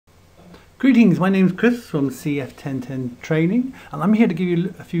Greetings, my name is Chris from CF1010 Training, and I'm here to give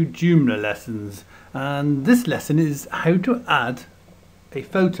you a few Joomla lessons. And this lesson is how to add a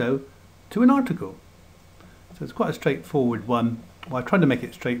photo to an article. So it's quite a straightforward one. Well, I've tried to make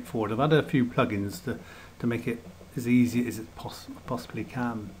it straightforward. I've added a few plugins to make it as easy as it possibly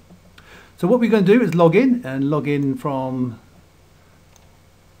can. So what we're going to do is log in from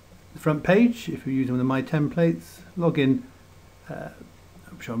the front page. If you're using one of my templates, log in.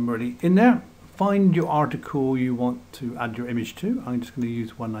 I'm sure I'm already in there. Find your article you want to add your image to. I'm just going to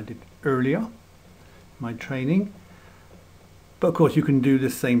use one I did earlier, my training. But of course you can do the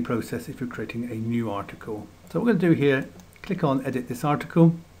same process if you're creating a new article. So what we're going to do here, click on edit this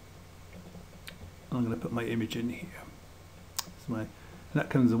article. I'm going to put my image in here. And that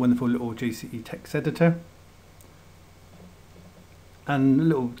comes a wonderful little JCE text editor. And a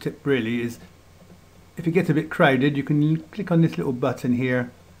little tip really is, if it gets a bit crowded, you can click on this little button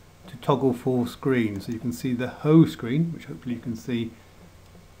here to toggle full screen, so you can see the whole screen, which hopefully you can see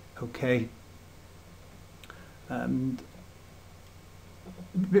okay, and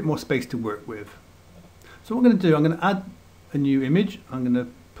a bit more space to work with. So what I'm going to do, I'm going to add a new image. I'm going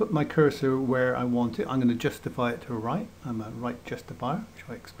to put my cursor where I want it. I'm going to justify it to right. I'm a right justifier, which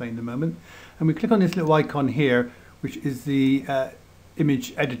I'll explain in a moment. And we click on this little icon here, which is the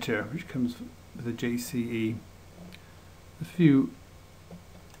image editor, which comes with a JCE. A few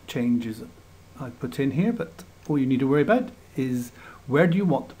changes I put in here, but all you need to worry about is where do you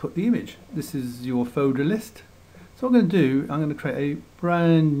want to put the image. This is your folder list. So what I'm going to do, I'm going to create a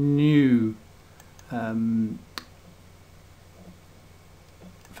brand new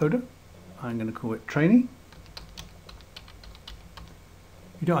folder. I'm going to call it training.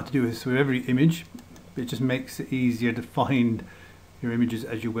 You don't have to do this with every image, but it just makes it easier to find your images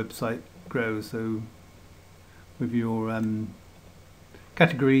as your website grows. So with your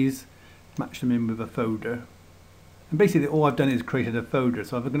categories, match them in with a folder. And basically all I've done is created a folder.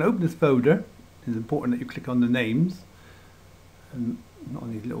 So if I'm going to open this folder, it's important that you click on the names and not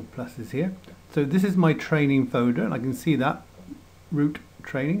on these little pluses here. So this is my training folder, and I can see that root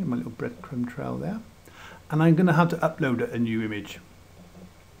training, my little breadcrumb trail there. And I'm going to have to upload a new image.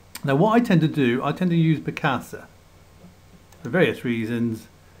 Now what I tend to do, I tend to use Picasa for various reasons.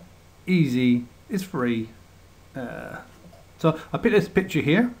 Easy, is free. So I picked this picture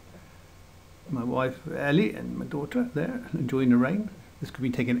here. My wife Ellie and my daughter there enjoying the rain. This could be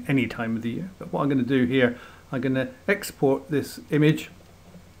taken any time of the year. But what I'm going to do here, I'm going to export this image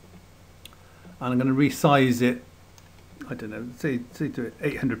and I'm going to resize it. I don't know, say to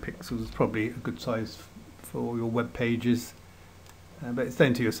 800 pixels is probably a good size for your web pages. But it's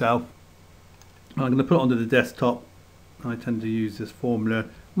down to yourself. I'm going to put it onto the desktop. I tend to use this formula,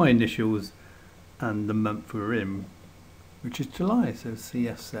 my initials and the month we're in, which is July, so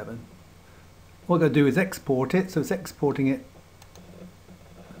CF7. What I'm going to do is export it, so it's exporting it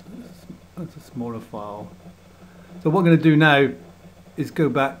as a smaller file. So what I'm going to do now is go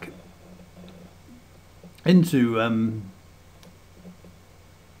back into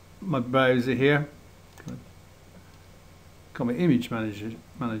my browser here, got my image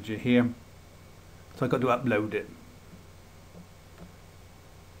manager here, so I've got to upload it.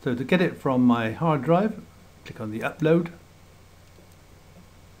 So to get it from my hard drive, click on the upload,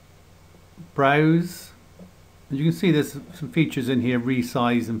 browse, and you can see there's some features in here,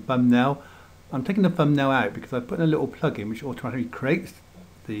 resize and thumbnail. I'm taking the thumbnail out because I've put in a little plugin which automatically creates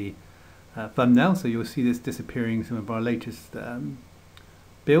the thumbnail, so you'll see this disappearing in some of our latest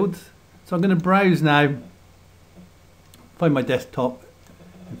builds. So I'm going to browse now, find my desktop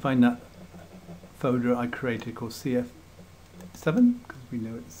and find that folder I created called CF7, because we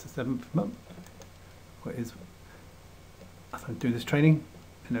know it's the 7th month. What is, as I'm doing this training,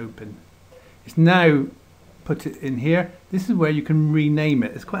 and open. It's now put it in here. This is where you can rename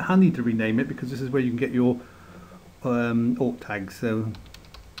it. It's quite handy to rename it because this is where you can get your alt tags. So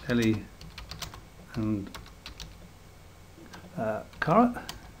Ellie and carrot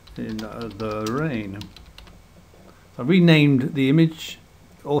in the rain. So I renamed the image.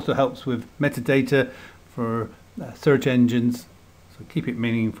 It also helps with metadata for search engines. So keep it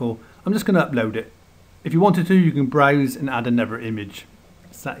meaningful. I'm just going to upload it. If you wanted to, you can browse and add another image.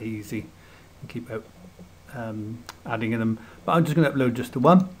 It's that easy. And keep out adding them. But I'm just going to upload just the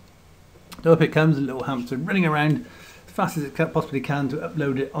one. So up it comes, a little hamster running around as fast as it possibly can to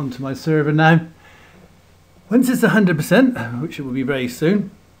upload it onto my server now. Once it's 100%, which it will be very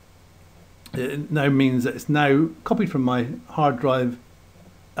soon, it now means that it's now copied from my hard drive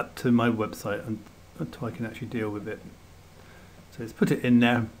up to my website until I can actually deal with it. So let's put it in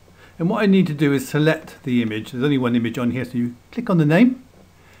there. And what I need to do is select the image. There's only one image on here, so you click on the name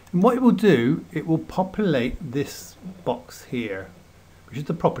And what it will do, it will populate this box here, which is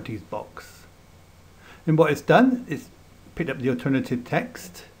the properties box. And what it's done is picked up the alternative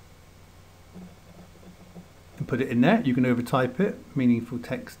text and put it in there. You can overtype it, meaningful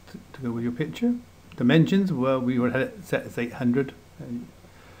text to go with your picture. Dimensions, well, we had it set as 800. And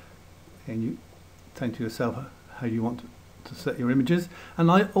you think to yourself how you want to set your images. And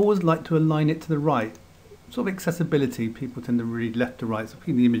I always like to align it to the right. Sort of accessibility, people tend to read left to right, so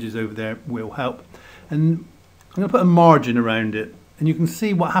putting the images over there will help. And I'm going to put a margin around it, and you can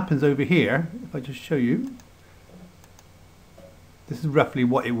see what happens over here. If I just show you, this is roughly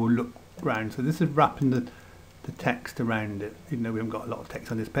what it will look around. So this is wrapping the text around it, even though we haven't got a lot of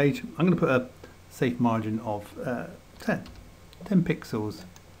text on this page. I'm going to put a safe margin of 10 pixels.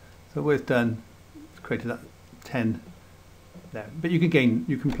 So what it's done, it's created that 10 there. But you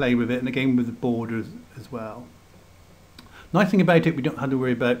can play with it, and again with the borders as well. Nice thing about it, we don't have to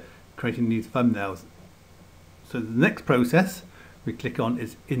worry about creating these thumbnails. So the next process we click on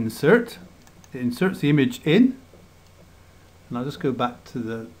is insert. It inserts the image in, and I'll just go back to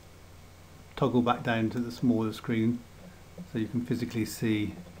the toggle back down to the smaller screen so you can physically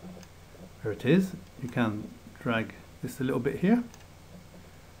see where it is. You can drag this a little bit here.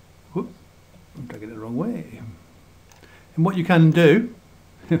 Whoops, I'm dragging it the wrong way. And what you can do,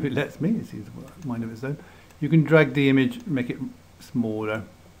 if it lets me, it seems to mind of its own, you can drag the image, make it smaller.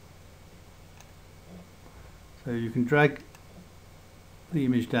 So you can drag the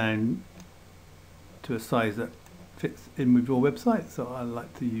image down to a size that fits in with your website. So I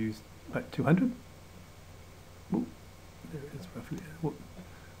like to use about 200. Ooh, there it is roughly.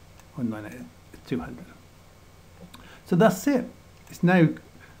 198, 200. So that's it. It's now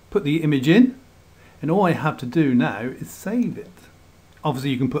put the image in. And all I have to do now is save it.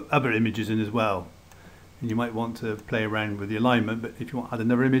 Obviously you can put other images in as well. And you might want to play around with the alignment, but if you want to add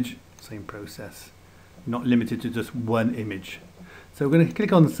another image, same process. You're not limited to just one image. So we're going to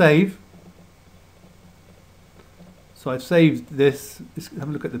click on save. So I've saved this. Let's have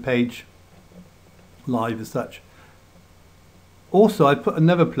a look at the page live as such. Also I put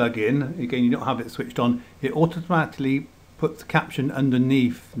another plugin, again you don't have it switched on, it automatically puts the caption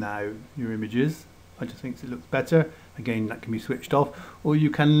underneath now your images. I just think it looks better. Again, that can be switched off, or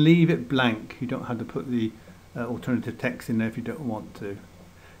you can leave it blank. You don't have to put the alternative text in there if you don't want to.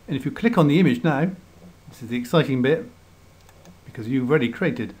 And if you click on the image now, this is the exciting bit, because you've already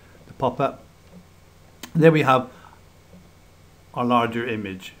created the pop-up. There we have our larger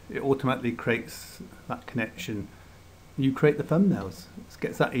image. It automatically creates that connection. You create the thumbnails. It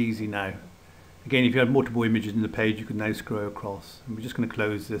gets that easy now. Again, if you have multiple images in the page, you can now scroll across. And we're just going to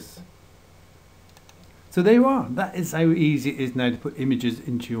close this. So there you are. That is how easy it is now to put images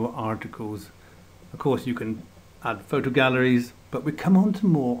into your articles. Of course, you can add photo galleries, but we'll come on to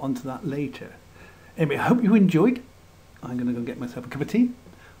more onto that later. Anyway, I hope you enjoyed. I'm going to go get myself a cup of tea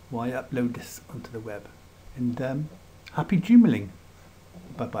while I upload this onto the web. And happy joomling.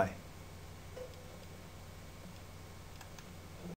 Bye-bye.